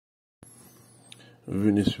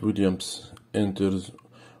Venus Williams enters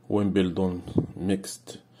Wimbledon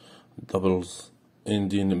mixed doubles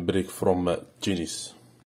ending break from tennis.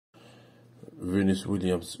 Venus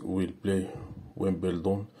Williams will play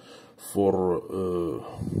Wimbledon for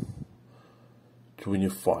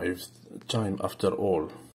 25th time after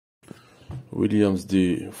all. Williams,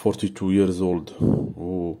 the 42 years old,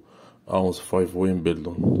 who owns 5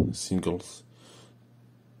 Wimbledon singles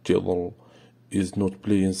title, is not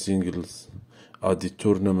playing singles at the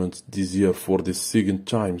tournament this year for the second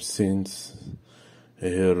time since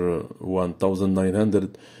her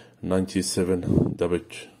 1997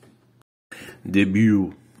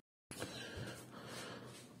 debut.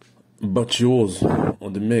 But she was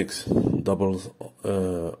on the mixed doubles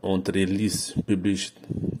entry list published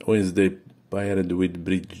Wednesday, paired with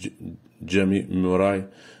Briton Jamie Murray,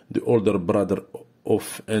 the older brother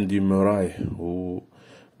of Andy Murray, who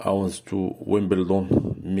owns 2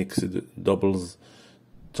 Wimbledon mixed doubles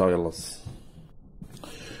titles.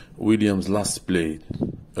 Williams last played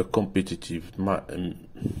a competitive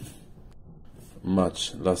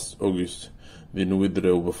match last August, then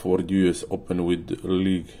withdrew before the US Open with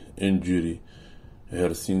leg injury.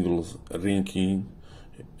 Her singles ranking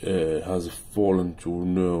has fallen to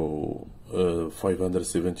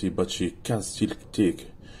 570, but she can still take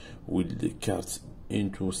wildcards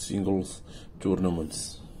into singles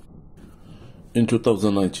tournaments. In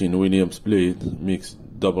 2019, Williams played mixed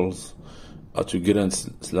doubles at a Grand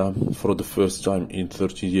Slam for the first time in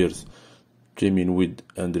 30 years, teaming with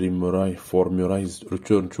Andy Murray for Murray's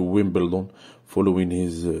return to Wimbledon following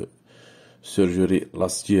his surgery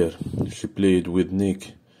last year. She played with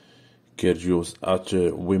Nick Kyrgios at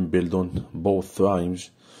Wimbledon. Both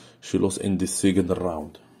times she lost in the second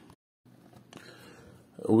round.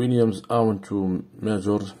 Williams owned 2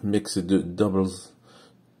 major mixed doubles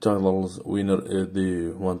titles, winner at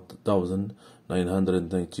the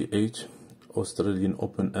 1998 Australian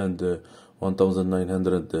Open and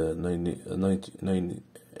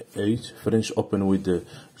 1998 French Open with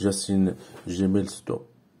Justin Gemelsto.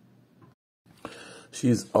 She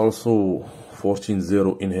is also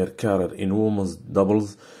 14-0 in her career in women's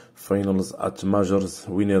doubles finals at majors,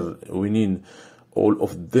 winning all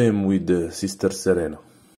of them with sister Serena.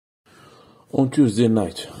 On Tuesday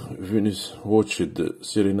night, Venus watched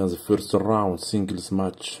Serena's first round singles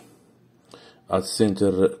match at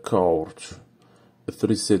Center Court, a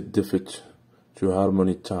 3-set defeat to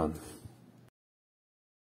Harmony Tan.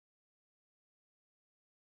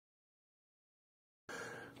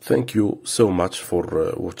 Thank you so much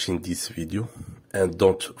for watching this video, and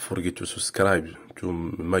don't forget to subscribe to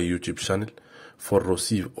my YouTube channel for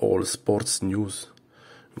receive all sports news.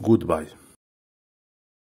 Goodbye.